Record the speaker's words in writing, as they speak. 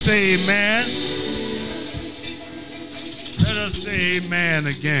say amen. Let us say amen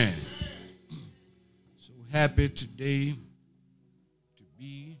again. So happy today to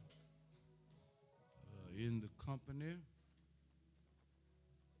be in the company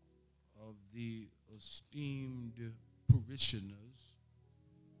of the esteemed parishioners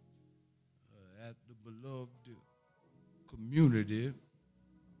at the beloved community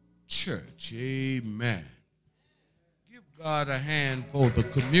church. Amen. Give God a hand for the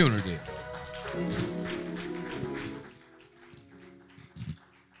community.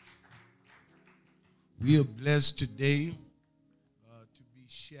 We are blessed today to be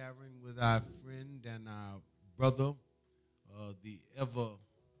sharing with our friend and our brother, the ever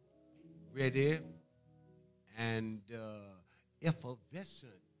ready and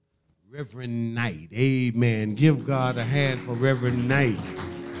effervescent Reverend Knight. Amen. Give God a hand for Reverend Knight.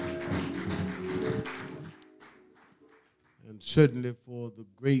 And certainly for the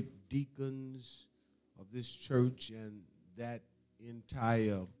great deacons of this church and that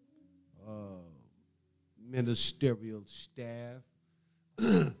entire ministerial staff.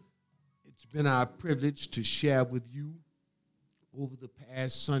 It's been our privilege to share with you over the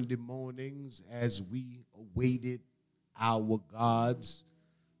past Sunday mornings as we awaited our God's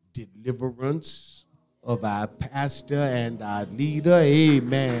deliverance of our pastor and our leader.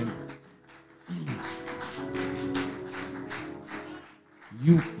 Amen.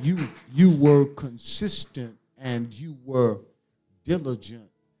 You were consistent and you were diligent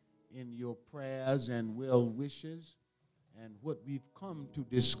in your prayers and well wishes, and what we've come to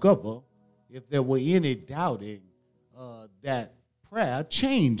discover, if there were any doubting, that prayer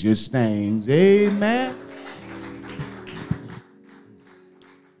changes things. Amen.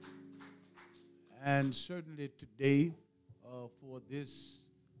 And certainly today, for this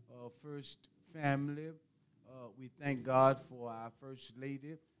first family, we thank God for our First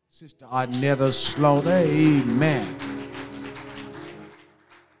Lady, Sister Arnetta Slaughter. Amen.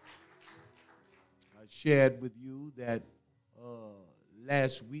 I shared with you that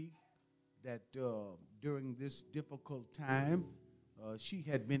last week that during this difficult time, she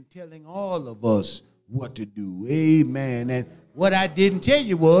had been telling all of us what to do. Amen. And what I didn't tell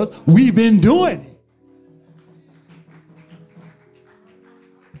you was we've been doing it.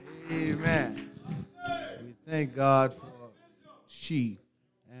 Amen. We thank God for she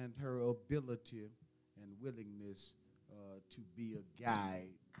and her ability and willingness to be a guide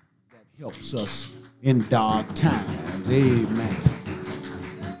that helps us in dark times. Amen.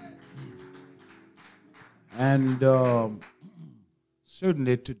 And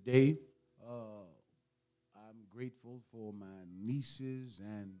certainly today, I'm grateful for my nieces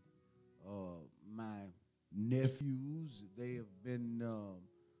and my nephews. They have been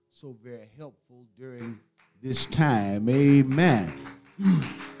so very helpful during this time. Amen.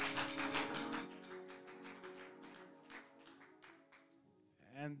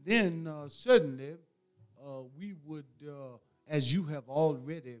 And then certainly we would, as you have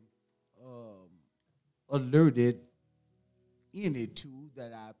already alerted any to,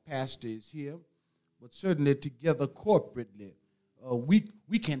 that our pastor is here, but certainly together corporately,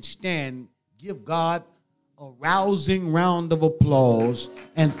 we can stand, give God a rousing round of applause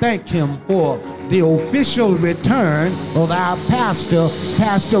and thank him for the official return of our pastor,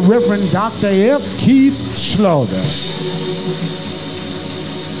 Pastor Reverend Dr. F. Keith Slaughter.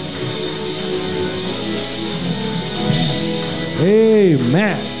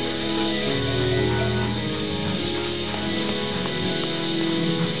 Amen.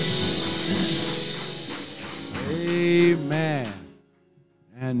 Amen.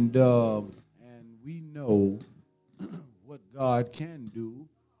 And we know what God can do,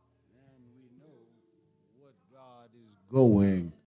 and we know what God is going